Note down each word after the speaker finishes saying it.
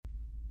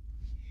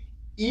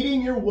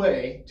Eating Your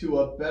Way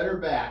to a Better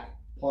Back,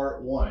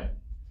 Part 1.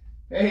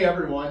 Hey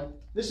everyone,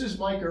 this is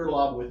Mike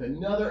Erlob with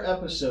another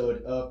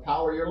episode of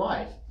Power Your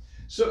Life.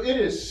 So it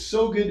is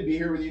so good to be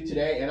here with you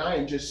today, and I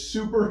am just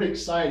super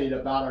excited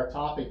about our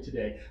topic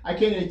today. I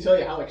can't even tell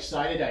you how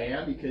excited I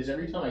am because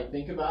every time I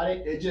think about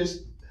it, it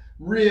just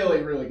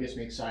really gets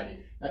me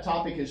excited. That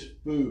topic is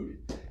food.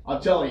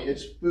 I'm telling you,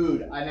 it's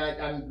food.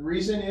 And the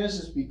reason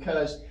is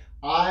because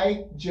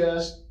I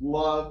just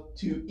love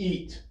to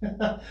eat.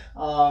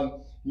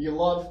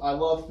 I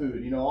love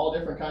food, all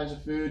different kinds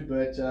of food,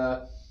 but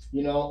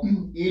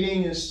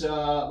eating has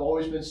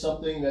always been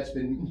something that's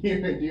been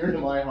near and dear to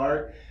my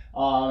heart,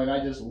 and I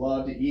just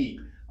love to eat.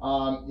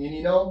 Back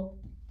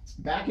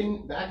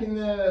in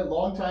the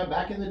long time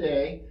back in the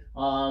day,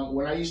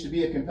 when I used to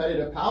be a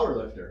competitive power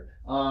lifter,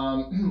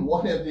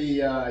 one of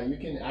the you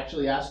can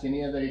actually ask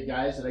any of the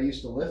guys that I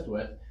used to lift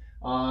with,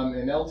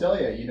 and they'll tell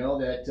you,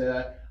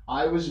 that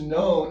I was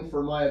known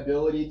for my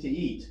ability to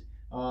eat.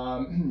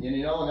 And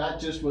that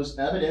just was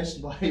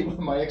evidenced by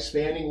my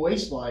expanding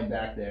waistline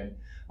back then.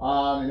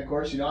 And of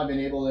course, I've been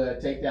able to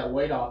take that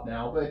weight off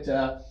now. But,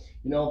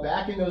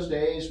 back in those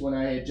days when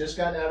I had just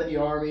gotten out of the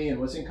Army and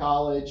was in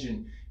college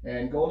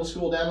and going to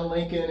school down in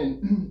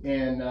Lincoln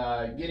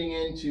and getting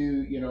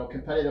into,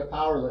 competitive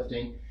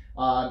powerlifting,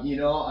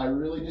 I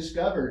really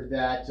discovered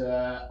that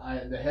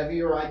the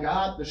heavier I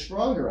got, the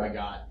stronger I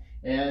got.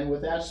 And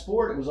with that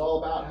sport, it was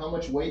all about how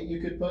much weight you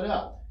could put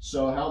up.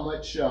 So how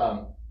much...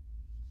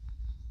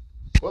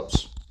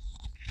 Whoops,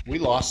 we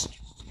lost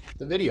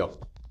the video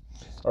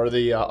or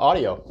the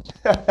audio.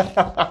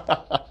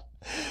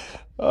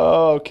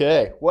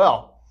 Okay,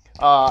 well,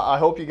 I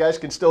hope you guys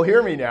can still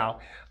hear me now.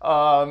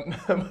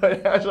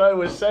 But as I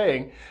was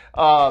saying,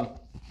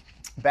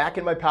 back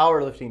in my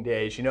powerlifting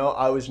days,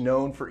 I was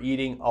known for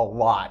eating a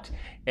lot.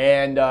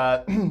 And,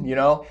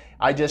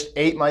 I just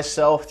ate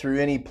myself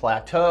through any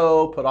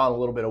plateau, put on a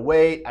little bit of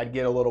weight, I'd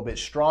get a little bit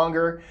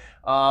stronger.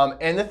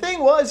 And the thing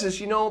was,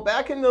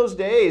 back in those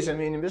days,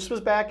 this was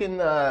back in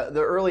the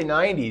early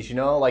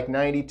 90s, like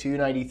 92,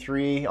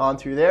 93, on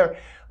through there.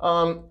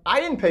 I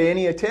didn't pay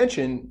any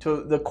attention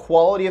to the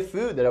quality of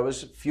food that I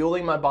was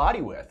fueling my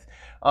body with.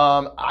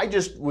 I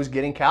just was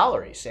getting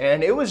calories,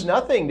 and it was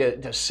nothing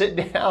to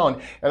sit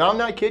down, and I'm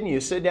not kidding you,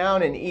 sit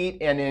down and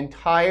eat an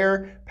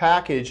entire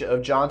package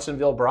of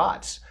Johnsonville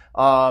brats.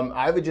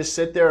 I would just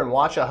sit there and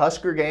watch a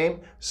Husker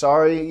game.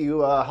 Sorry,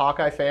 you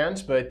Hawkeye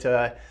fans, but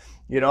that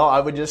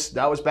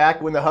was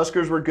back when the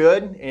Huskers were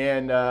good,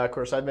 and of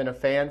course I've been a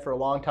fan for a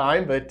long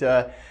time, but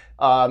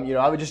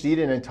I would just eat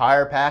an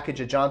entire package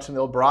of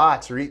Johnsonville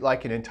brats or eat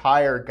like an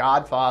entire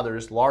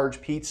Godfather's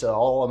large pizza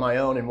all on my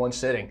own in one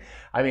sitting.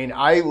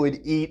 I would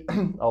eat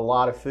a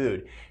lot of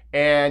food.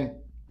 And,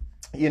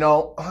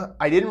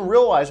 I didn't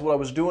realize what I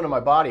was doing to my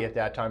body at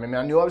that time.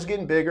 I knew I was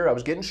getting bigger, I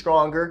was getting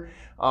stronger.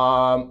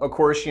 Of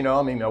course,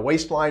 my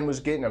waistline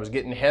was I was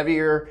getting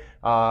heavier.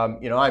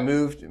 I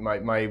moved,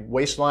 my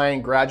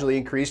waistline gradually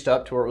increased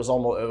up to where it was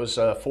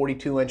a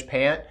 42-inch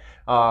pant.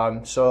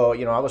 So,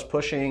 I was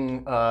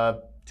pushing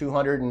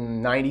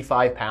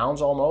 295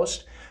 pounds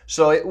almost.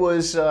 So it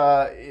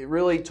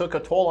really took a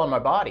toll on my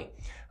body.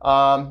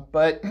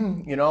 But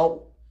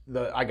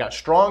I got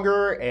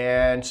stronger,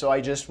 and so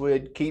I just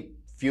would keep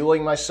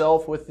fueling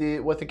myself with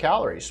the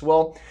calories.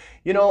 Well,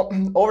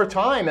 over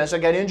time, as I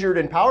got injured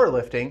in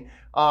powerlifting,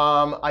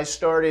 I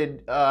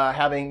started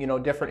having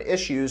different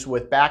issues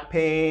with back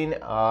pain,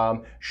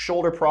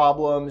 shoulder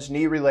problems,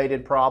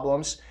 knee-related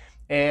problems.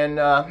 And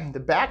the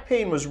back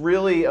pain was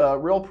really a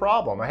real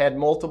problem. I had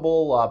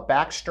multiple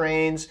back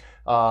strains,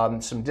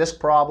 some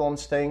disc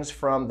problems, things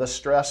from the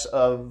stress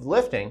of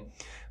lifting.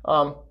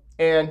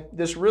 And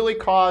this really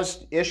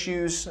caused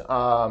issues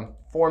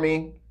for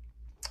me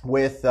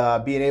with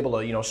being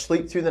able to,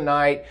 sleep through the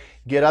night,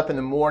 get up in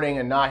the morning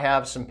and not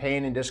have some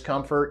pain and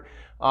discomfort.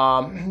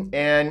 And,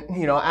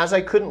 as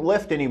I couldn't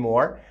lift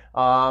anymore,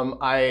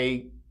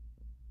 I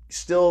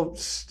still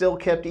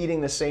kept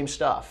eating the same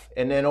stuff.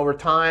 And then over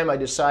time, I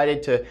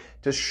decided to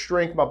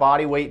shrink my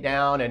body weight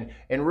down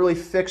and really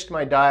fixed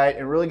my diet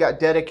and really got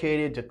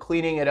dedicated to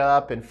cleaning it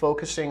up and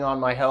focusing on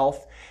my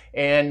health.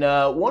 And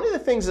one of the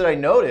things that I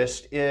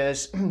noticed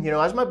is,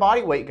 as my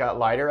body weight got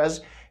lighter,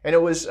 and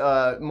it was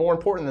more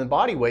important than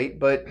body weight,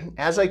 but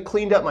as I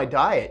cleaned up my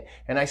diet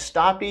and I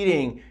stopped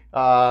eating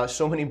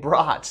so many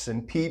brats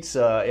and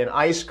pizza and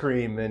ice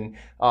cream and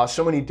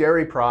so many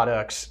dairy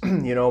products,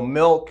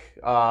 milk,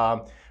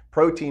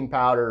 protein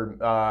powder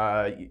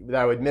that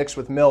I would mix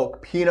with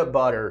milk, peanut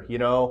butter,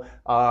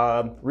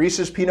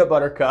 Reese's peanut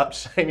butter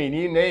cups, you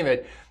name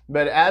it.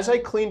 But as I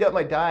cleaned up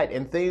my diet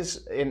and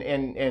things,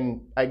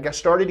 and I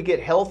started to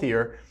get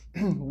healthier,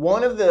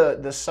 one of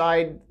the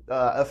side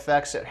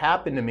effects that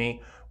happened to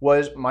me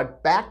was my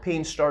back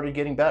pain started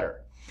getting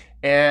better.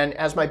 And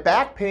as my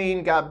back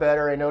pain got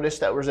better, I noticed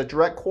that there was a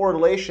direct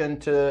correlation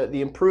to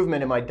the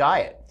improvement in my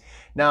diet.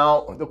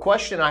 Now, the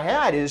question I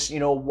had is,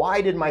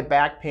 why did my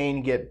back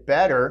pain get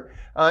better?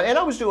 And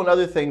I was doing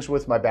other things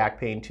with my back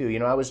pain too.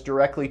 I was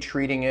directly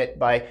treating it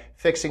by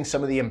fixing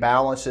some of the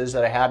imbalances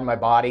that I had in my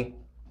body.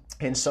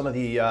 and some of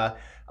the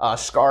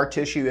scar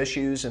tissue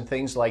issues and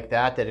things like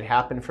that that had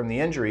happened from the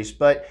injuries.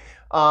 But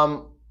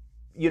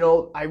you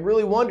know, I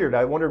really wondered.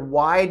 I wondered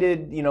why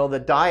did, you know, the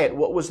diet,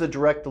 what was the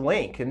direct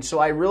link? And so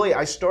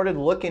I started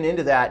looking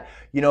into that,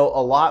 you know,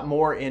 a lot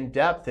more in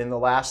depth in the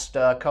last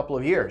couple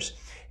of years.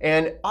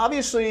 And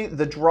obviously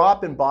the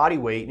drop in body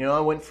weight, you know,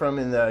 I went from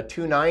in the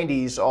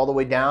 290s all the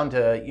way down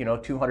to, you know,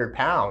 200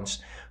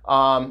 pounds.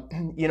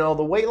 You know,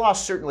 the weight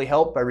loss certainly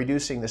helped by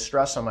reducing the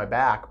stress on my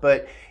back,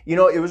 but, you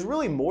know, it was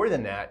really more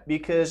than that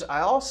because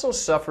I also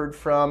suffered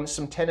from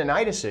some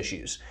tendonitis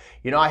issues.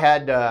 You know, I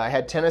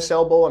had tennis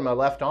elbow in my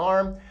left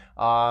arm.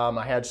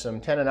 I had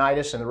some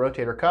tendonitis in the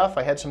rotator cuff.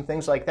 I had some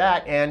things like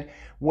that. And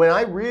when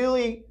I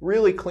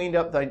really cleaned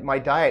up my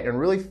diet and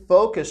really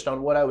focused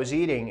on what I was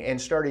eating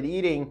and started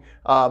eating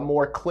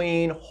more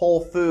clean, whole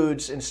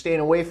foods and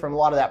staying away from a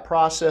lot of that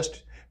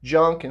processed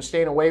junk and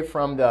staying away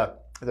from the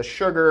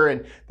sugar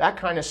and that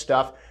kind of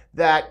stuff,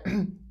 that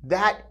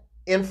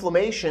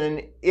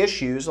inflammation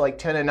issues like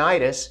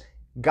tendonitis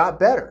got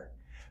better.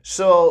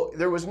 So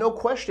there was no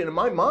question in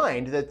my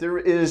mind that there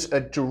is a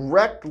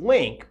direct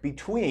link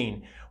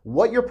between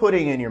what you're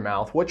putting in your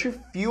mouth, what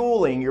you're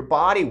fueling your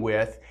body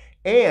with,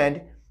 and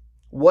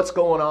what's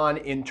going on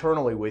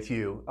internally with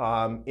you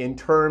in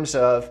terms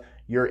of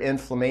your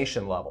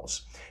inflammation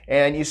levels.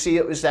 And you see,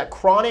 it was that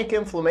chronic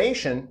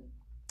inflammation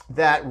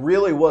that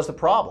really was the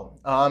problem.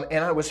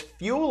 And I was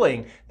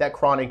fueling that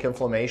chronic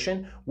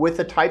inflammation with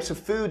the types of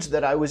foods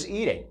that I was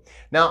eating.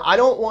 Now, I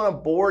don't want to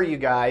bore you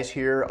guys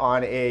here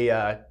on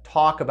a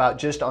talk about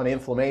just on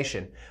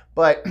inflammation,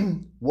 but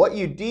what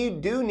you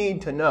do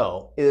need to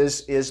know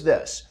is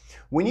this.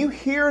 When you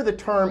hear the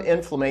term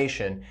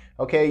inflammation,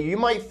 okay, you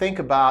might think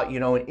about, you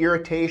know, an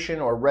irritation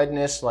or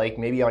redness like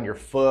maybe on your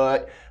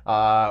foot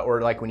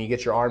or like when you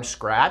get your arm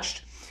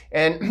scratched.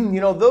 And,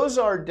 you know, those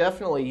are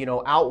definitely, you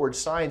know, outward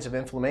signs of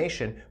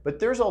inflammation, but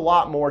there's a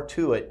lot more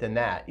to it than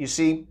that. You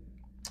see,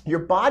 your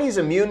body's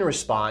immune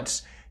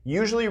response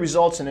usually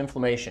results in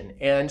inflammation.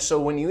 And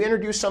so when you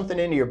introduce something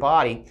into your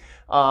body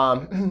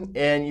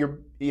and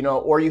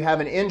or you have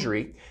an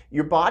injury,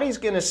 your body's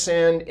going to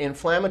send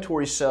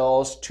inflammatory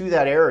cells to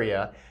that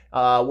area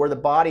where the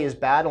body is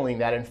battling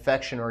that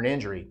infection or an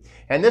injury.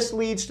 And this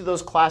leads to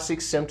those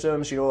classic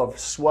symptoms, you know, of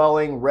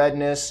swelling,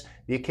 redness,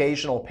 the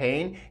occasional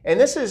pain, and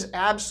this is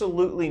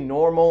absolutely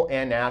normal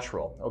and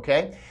natural,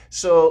 okay?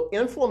 So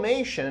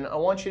inflammation, I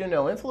want you to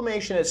know,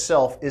 inflammation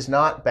itself is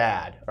not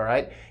bad, all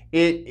right?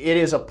 It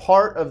is a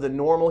part of the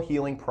normal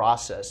healing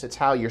process. It's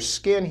how your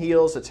skin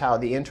heals, it's how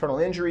the internal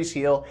injuries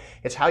heal,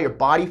 it's how your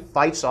body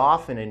fights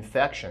off an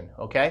infection,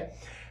 okay?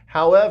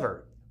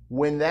 However,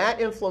 when that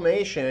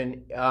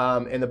inflammation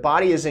and the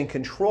body is in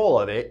control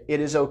of it, it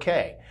is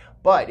okay.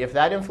 But if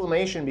that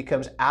inflammation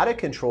becomes out of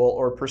control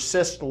or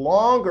persists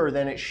longer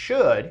than it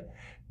should,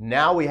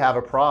 now we have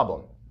a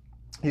problem.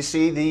 You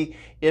see,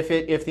 if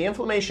the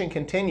inflammation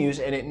continues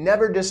and it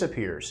never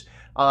disappears,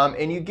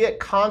 and you get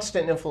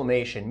constant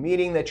inflammation,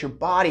 meaning that your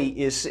body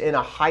is in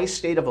a high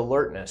state of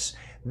alertness,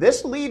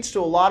 this leads to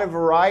a lot of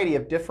variety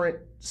of different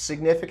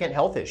significant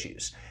health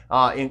issues,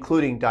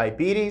 including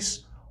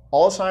diabetes,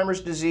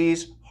 Alzheimer's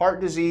disease, heart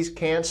disease,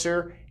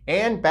 cancer,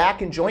 and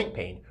back and joint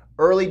pain,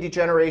 early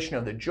degeneration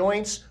of the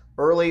joints,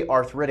 early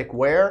arthritic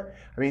wear.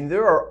 I mean,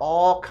 there are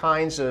all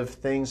kinds of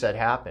things that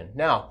happen.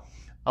 Now,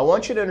 I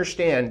want you to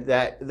understand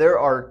that there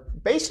are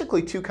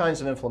basically two kinds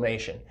of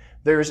inflammation.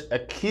 There's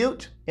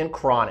acute and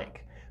chronic.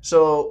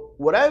 So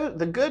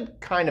the good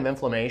kind of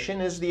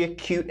inflammation is the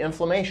acute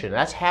inflammation.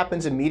 That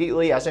happens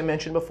immediately, as I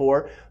mentioned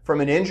before,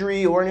 from an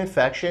injury or an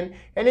infection,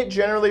 and it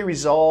generally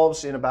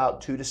resolves in about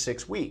 2 to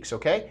 6 weeks,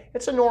 okay?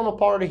 It's a normal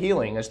part of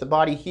healing. As the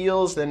body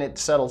heals, then it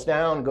settles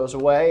down, goes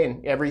away,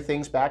 and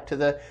everything's back to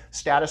the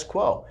status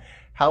quo.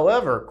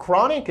 However,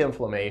 chronic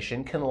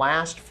inflammation can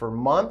last for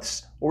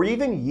months or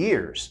even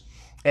years.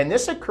 And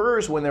this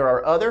occurs when there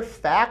are other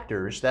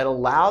factors that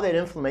allow that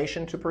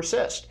inflammation to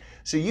persist.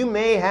 So you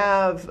may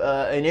have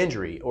an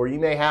injury, or you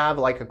may have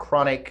like a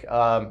chronic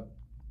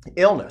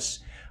illness,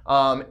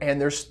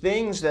 and there's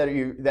things that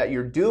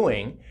you're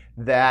doing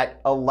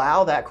that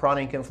allow that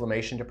chronic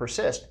inflammation to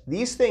persist.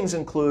 These things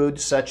include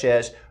such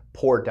as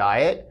poor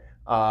diet,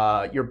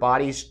 your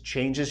body's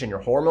changes in your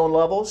hormone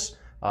levels,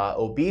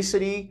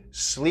 obesity,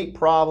 sleep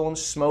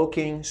problems,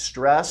 smoking,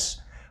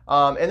 stress,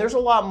 and there's a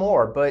lot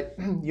more, but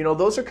you know,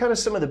 those are kind of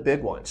some of the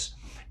big ones.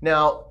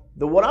 Now,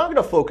 what I'm going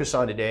to focus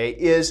on today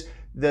is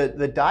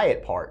the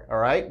diet part, all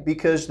right?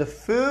 Because the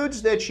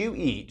foods that you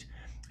eat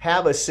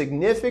have a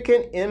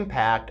significant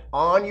impact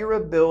on your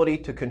ability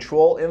to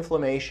control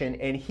inflammation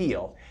and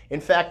heal.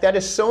 In fact, that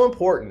is so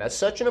important. That's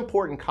such an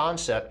important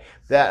concept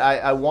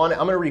that I'm going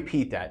to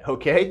repeat that,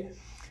 okay?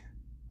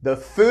 The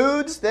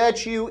foods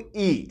that you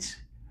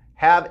eat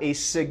have a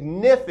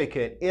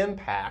significant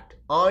impact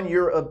on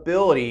your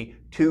ability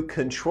to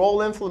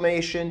control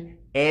inflammation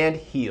and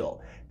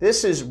heal.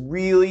 This is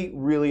really,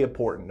 really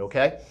important,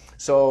 okay?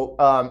 So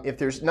if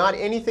there's not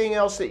anything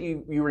else that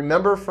you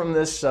remember from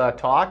this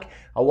talk,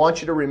 I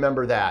want you to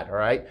remember that, all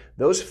right?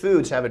 Those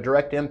foods have a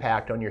direct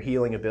impact on your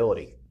healing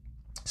ability.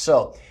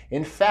 So,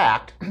 in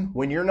fact,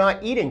 when you're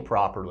not eating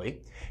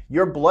properly,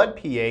 your blood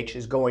pH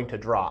is going to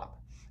drop.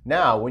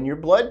 Now, when your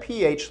blood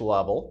pH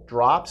level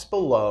drops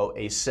below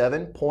a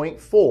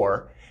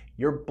 7.4,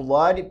 your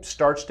blood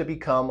starts to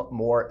become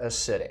more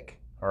acidic,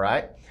 all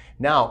right?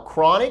 Now,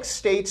 chronic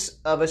states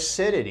of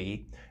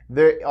acidity,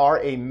 they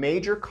are a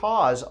major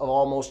cause of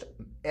almost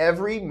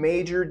every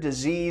major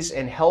disease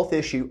and health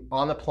issue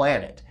on the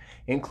planet,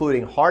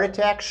 including heart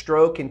attack,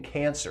 stroke, and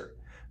cancer,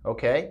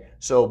 okay?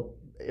 So,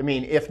 I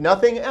mean, if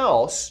nothing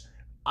else,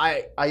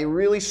 I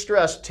really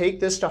stress, take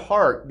this to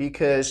heart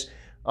because,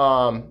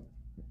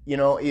 you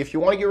know, if you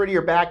want to get rid of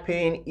your back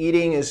pain,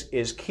 eating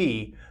is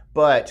key.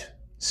 But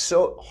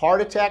so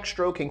heart attack,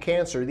 stroke, and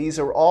cancer, these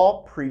are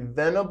all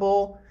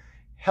preventable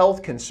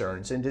health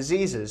concerns and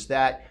diseases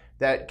that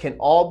can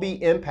all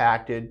be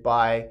impacted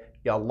by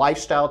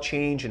lifestyle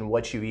change and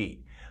what you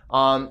eat.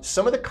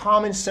 Some of the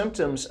common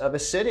symptoms of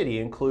acidity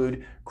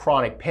include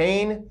chronic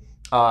pain,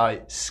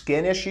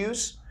 skin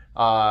issues,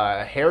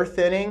 hair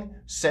thinning,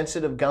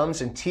 sensitive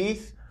gums and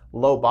teeth,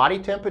 low body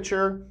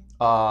temperature,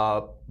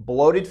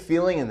 bloated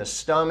feeling in the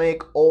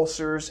stomach,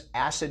 ulcers,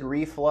 acid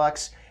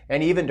reflux,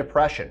 and even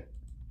depression.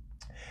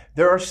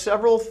 There are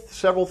several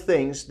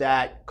things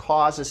that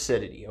cause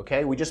acidity,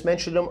 okay? We just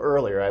mentioned them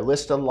earlier. I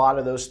listed a lot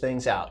of those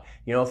things out.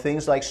 You know,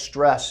 things like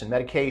stress and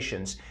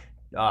medications,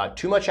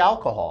 too much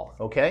alcohol,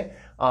 okay?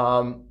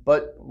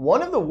 But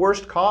one of the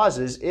worst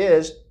causes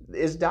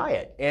is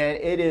diet, and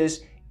it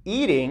is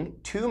eating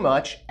too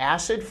much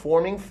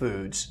acid-forming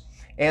foods,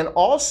 and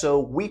also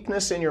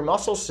weakness in your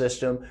muscle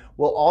system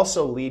will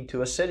also lead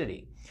to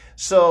acidity.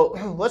 So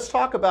let's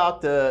talk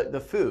about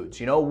the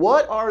foods. You know,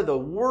 what are the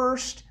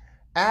worst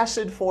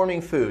acid-forming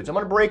foods? I'm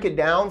going to break it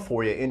down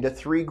for you into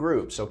 3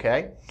 groups,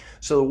 okay?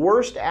 So the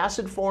worst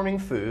acid-forming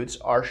foods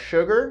are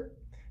sugar,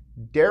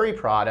 dairy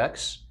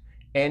products,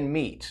 and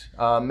meat,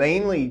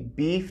 mainly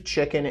beef,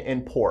 chicken,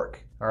 and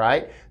pork. All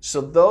right,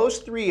 so those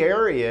 3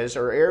 areas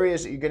are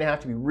areas that you're going to have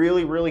to be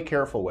really, really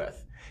careful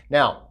with.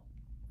 Now,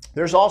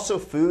 there's also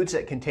foods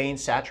that contain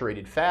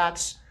saturated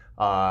fats,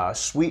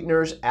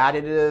 sweeteners,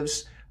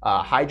 additives,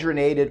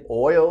 hydrogenated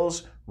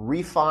oils,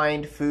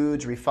 refined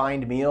foods,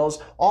 refined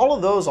meals. All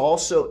of those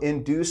also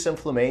induce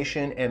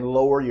inflammation and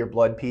lower your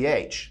blood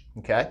pH,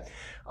 okay?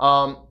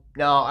 Now,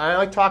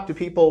 I talk to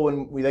people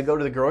when they go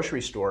to the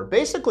grocery store.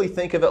 Basically,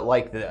 think of it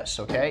like this,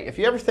 okay? If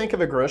you ever think of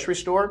a grocery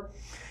store,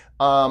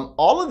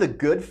 all of the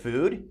good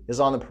food is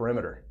on the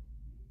perimeter,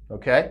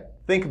 okay?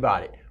 Think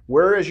about it.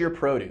 Where is your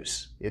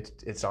produce?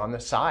 It's on the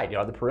side,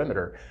 the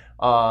perimeter.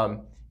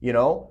 You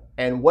know,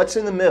 and what's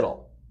in the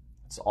middle?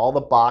 It's all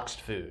the boxed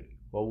food.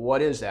 Well,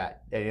 what is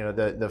that? You know,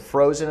 the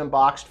frozen and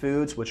boxed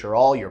foods, which are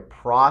all your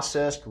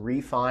processed,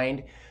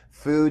 refined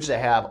foods that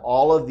have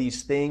all of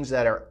these things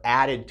that are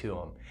added to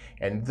them.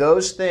 And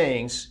those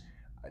things,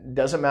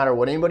 doesn't matter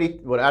what I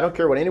don't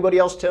care what anybody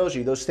else tells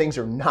you, those things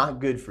are not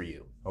good for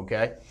you,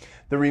 okay?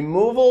 The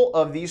removal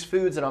of these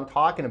foods that I'm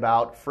talking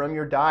about from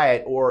your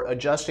diet, or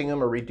adjusting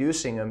them or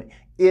reducing them,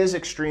 is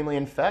extremely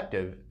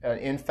effective.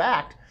 In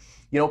fact,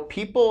 you know,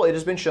 it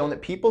has been shown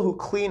that people who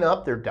clean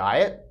up their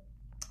diet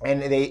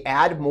and they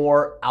add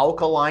more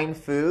alkaline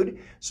food,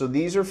 so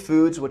these are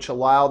foods which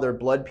allow their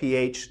blood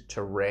pH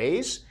to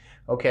raise,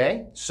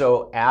 okay?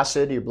 So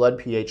acid, your blood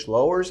pH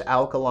lowers,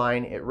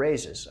 alkaline, it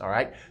raises, all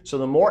right? So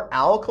the more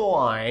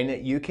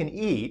alkaline you can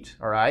eat,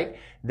 all right,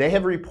 they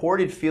have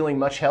reported feeling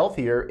much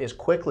healthier as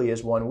quickly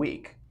as 1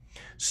 week.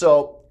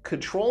 So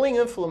controlling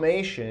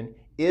inflammation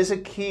is a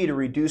key to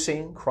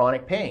reducing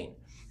chronic pain.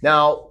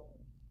 Now,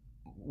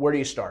 where do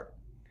you start?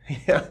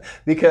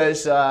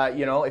 Because,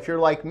 you know, if you're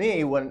like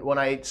me, when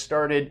I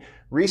started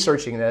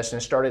researching this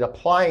and started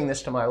applying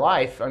this to my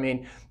life, I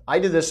mean, I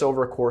did this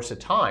over a course of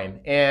time,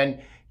 and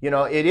you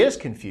know, it is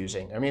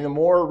confusing. I mean, the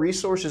more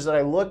resources that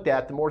I looked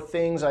at, the more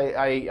things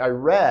I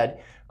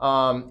read,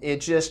 it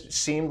just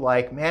seemed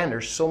like, man,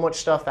 there's so much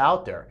stuff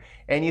out there.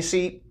 And you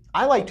see,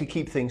 I like to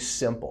keep things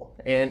simple.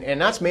 And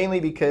that's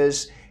mainly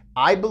because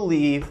I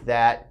believe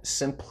that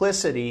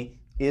simplicity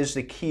is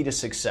the key to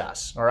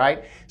success, all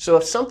right? So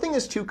if something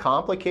is too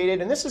complicated,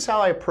 and this is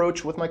how I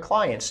approach with my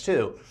clients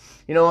too,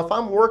 you know, if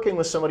I'm working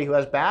with somebody who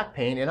has back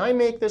pain and I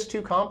make this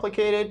too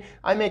complicated,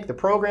 I make the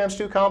programs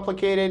too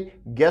complicated,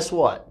 guess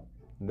what?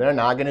 They're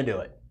not going to do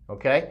it,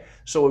 okay?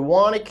 So we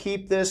want to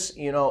keep this,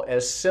 you know,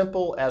 as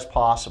simple as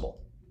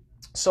possible.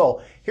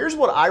 So here's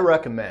what I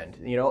recommend.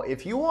 You know,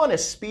 if you want to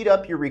speed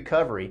up your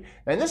recovery,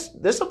 and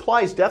this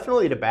applies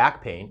definitely to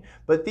back pain,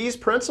 but these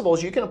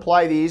principles, you can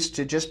apply these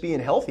to just being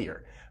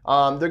healthier.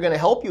 They're going to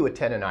help you with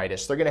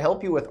tendonitis. They're going to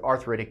help you with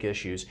arthritic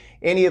issues,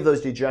 any of those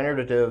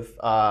degenerative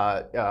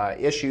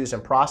issues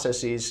and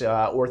processes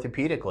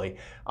orthopedically.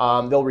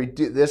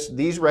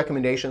 These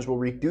recommendations will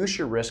reduce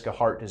your risk of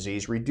heart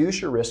disease,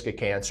 reduce your risk of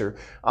cancer,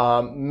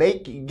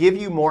 give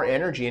you more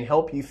energy and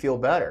help you feel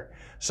better.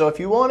 So if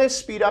you want to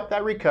speed up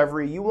that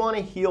recovery, you want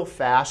to heal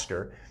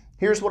faster,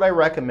 here's what I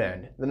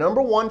recommend. The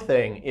number one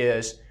thing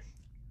is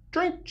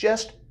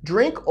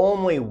drink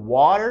only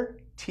water,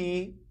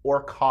 tea,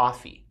 or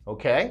coffee.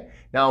 Okay?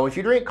 Now, if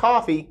you drink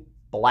coffee,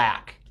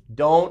 black.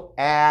 Don't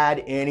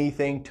add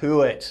anything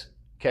to it,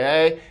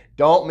 okay?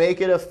 Don't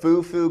make it a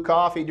foo-foo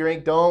coffee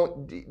drink.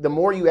 The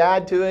more you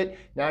add to it,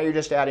 now you're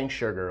just adding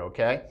sugar,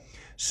 okay?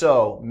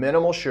 So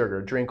minimal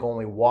sugar, drink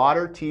only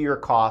water, tea, or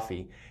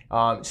coffee.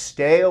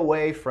 Stay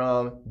away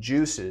from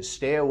juices,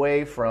 stay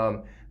away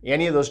from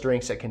any of those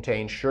drinks that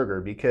contain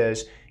sugar,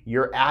 because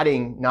you're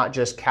adding not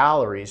just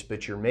calories,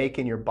 but you're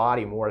making your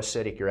body more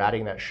acidic. You're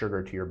adding that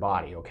sugar to your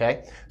body,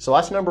 okay? So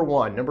that's number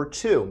one. Number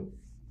two,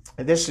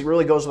 and this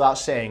really goes without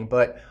saying,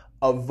 but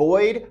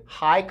avoid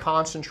high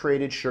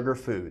concentrated sugar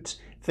foods.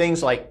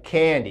 Things like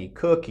candy,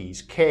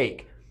 cookies,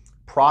 cake,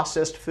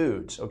 processed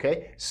foods,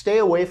 okay? Stay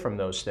away from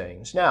those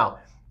things. Now,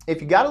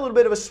 if you got a little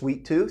bit of a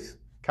sweet tooth,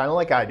 kind of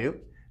like I do,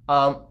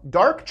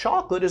 dark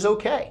chocolate is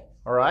okay,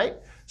 all right?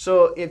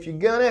 So if you're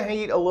gonna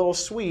eat a little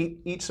sweet,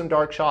 eat some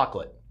dark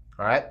chocolate,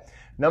 all right?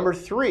 Number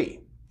three,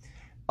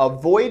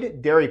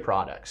 avoid dairy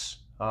products.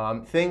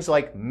 Things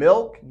like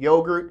milk,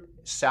 yogurt,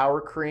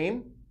 sour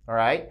cream, all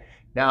right?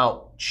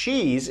 Now,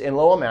 cheese in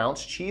low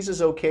amounts, cheese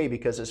is okay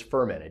because it's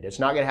fermented. It's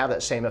not gonna have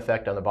that same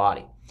effect on the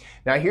body.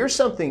 Now, here's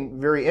something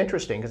very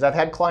interesting, because I've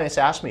had clients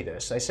ask me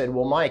this. I said,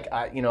 well, Mike,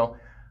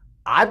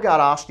 I've got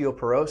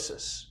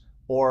osteoporosis,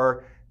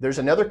 or there's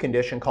another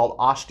condition called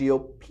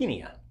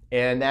osteopenia,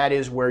 and that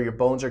is where your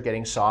bones are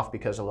getting soft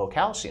because of low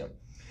calcium.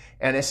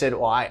 And I said,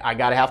 well, I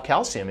got to have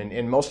calcium.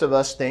 And most of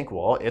us think,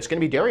 well, it's going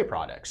to be dairy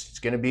products. It's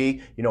going to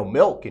be,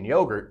 milk and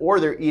yogurt, or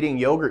they're eating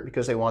yogurt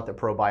because they want the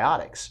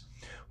probiotics.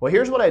 Well,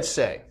 here's what I'd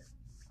say.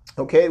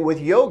 Okay,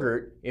 with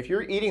yogurt, if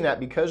you're eating that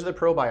because of the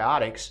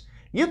probiotics,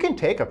 you can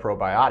take a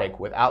probiotic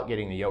without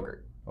getting the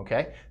yogurt.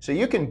 Okay, so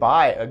you can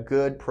buy a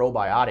good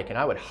probiotic, and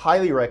I would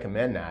highly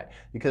recommend that,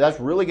 because that's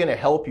really going to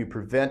help you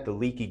prevent the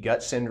leaky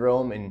gut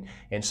syndrome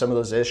and some of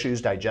those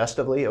issues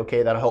digestively.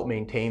 Okay, that'll help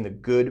maintain the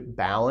good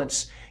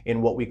balance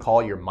in what we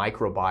call your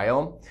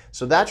microbiome.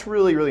 So that's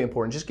really, really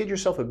important. Just get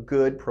yourself a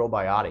good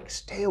probiotic.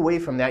 Stay away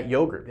from that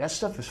yogurt. That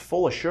stuff is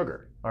full of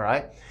sugar. All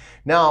right.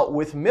 Now,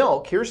 with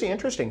milk, here's the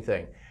interesting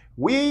thing.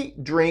 We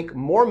drink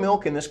more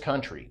milk in this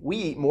country. We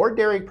eat more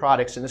dairy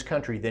products in this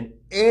country than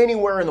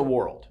anywhere in the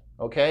world.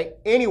 Okay,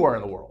 anywhere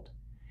in the world.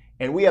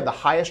 And we have the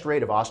highest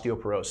rate of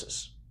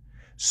osteoporosis.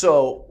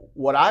 So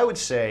what I would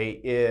say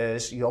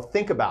is,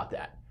 think about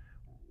that.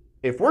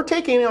 If we're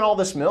taking in all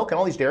this milk and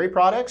all these dairy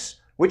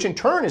products, which in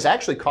turn is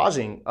actually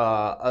causing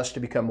us to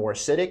become more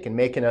acidic and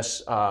making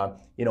us,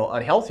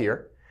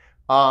 unhealthier,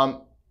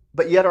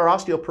 but yet our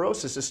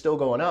osteoporosis is still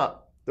going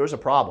up, there's a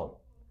problem.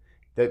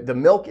 The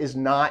milk is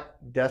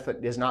not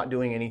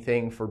doing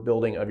anything for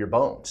building of your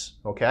bones,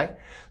 okay?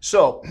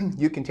 So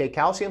you can take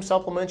calcium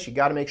supplements. You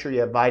got to make sure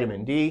you have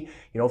vitamin D.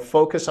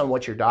 Focus on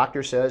what your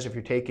doctor says. If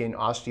you're taking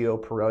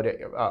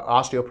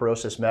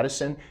osteoporosis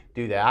medicine,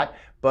 do that.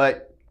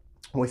 But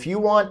if you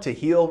want to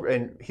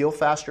heal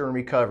faster and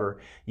recover,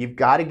 you've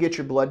got to get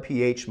your blood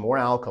pH more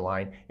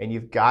alkaline, and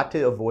you've got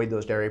to avoid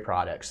those dairy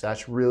products.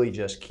 That's really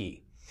just key.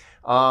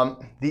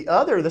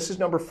 This is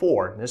number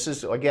 4. This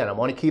is, again, I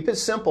want to keep it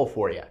simple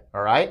for you,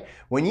 all right?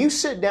 When you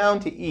sit down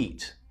to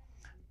eat,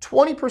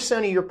 20%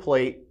 of your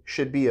plate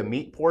should be a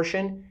meat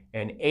portion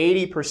and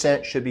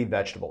 80% should be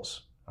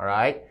vegetables, all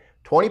right?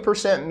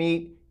 20%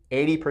 meat,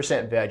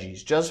 80%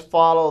 veggies. Just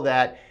follow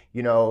that,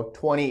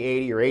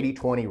 20-80 or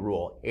 80-20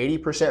 rule. 80%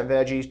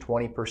 veggies,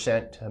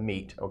 20%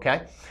 meat,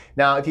 okay?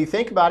 Now, if you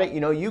think about it,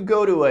 you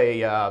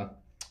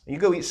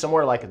go eat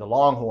somewhere like at the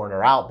Longhorn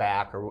or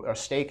Outback or a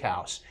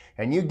steakhouse,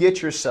 and you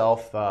get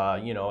yourself,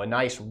 a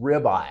nice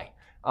ribeye.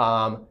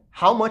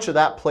 How much of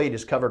that plate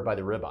is covered by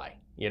the ribeye?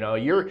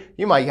 You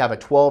might have a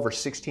 12 or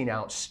 16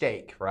 ounce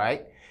steak,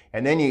 right?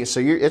 And then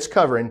it's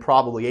covering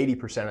probably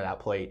 80% of that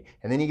plate.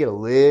 And then you get a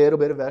little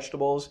bit of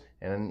vegetables,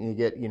 and you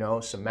get,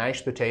 some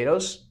mashed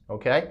potatoes,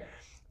 okay?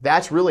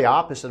 That's really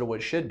opposite of what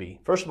it should be.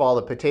 First of all,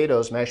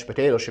 the mashed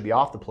potatoes should be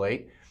off the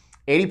plate.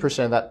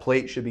 80% of that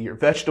plate should be your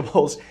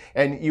vegetables,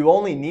 and you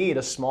only need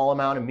a small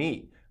amount of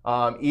meat.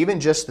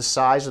 Even just the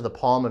size of the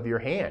palm of your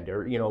hand,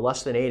 or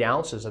less than 8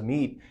 ounces of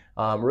meat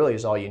really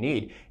is all you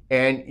need.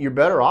 And you're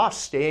better off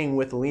staying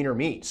with leaner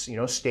meats,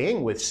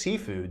 staying with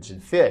seafoods and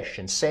fish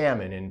and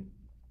salmon and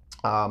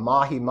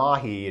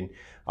mahi-mahi and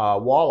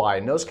walleye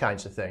and those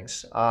kinds of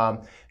things.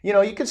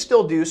 You could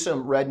still do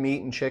some red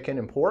meat and chicken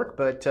and pork,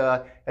 but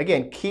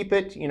again, keep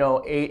it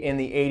in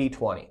the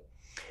 80-20.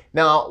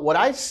 Now, what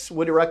I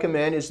would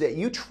recommend is that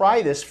you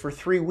try this for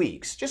 3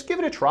 weeks. Just give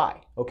it a try,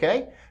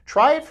 okay?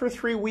 Try it for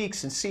 3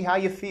 weeks and see how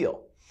you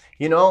feel.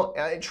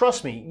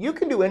 Trust me, you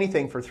can do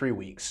anything for 3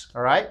 weeks,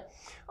 all right?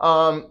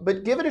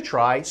 But give it a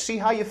try, see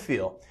how you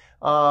feel.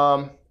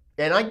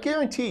 And I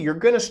guarantee you're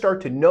going to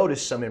start to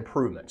notice some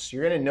improvements.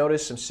 You're going to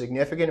notice some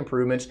significant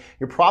improvements.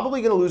 You're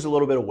probably going to lose a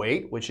little bit of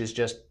weight, which is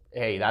just,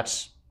 hey,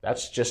 that's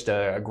just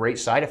a great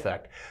side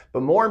effect.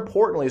 But more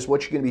importantly is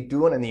what you're going to be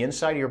doing on the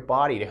inside of your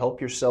body to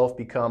help yourself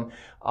become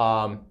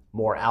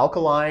more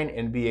alkaline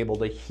and be able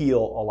to heal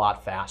a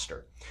lot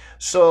faster.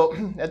 So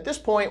at this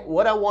point,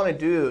 what I want to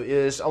do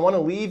is I want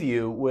to leave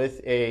you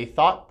with a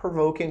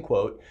thought-provoking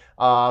quote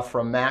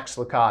from Max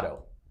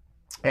Lucado.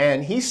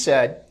 And he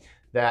said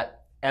that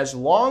as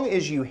long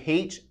as you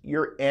hate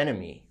your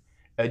enemy,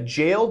 A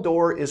jail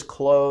door is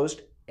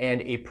closed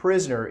and a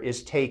prisoner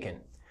is taken.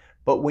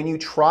 But when you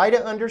try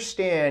to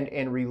understand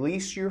and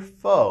release your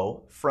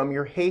foe from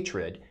your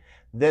hatred,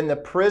 then the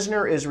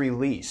prisoner is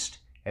released,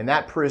 and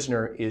that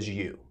prisoner is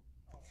you.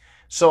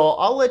 So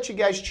I'll let you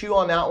guys chew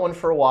on that one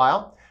for a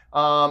while.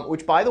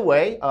 Which, by the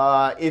way,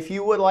 if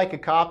you would like a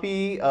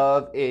copy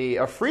of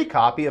a free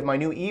copy of my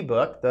new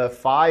ebook, The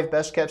 5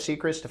 Best Kept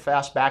Secrets to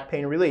Fast Back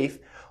Pain Relief,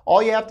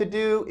 all you have to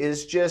do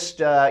is just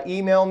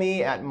email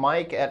me at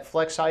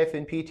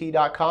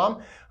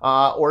mike@flex-pt.com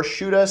or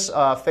shoot us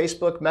a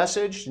Facebook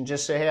message and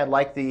just say, hey, I'd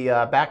like the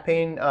back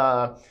pain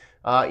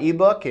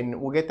ebook, and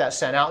we'll get that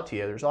sent out to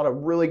you. There's a lot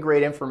of really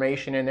great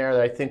information in there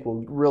that I think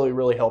will really,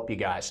 really help you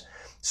guys.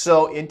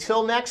 So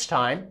until next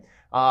time,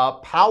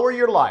 power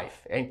your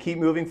life and keep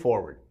moving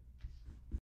forward.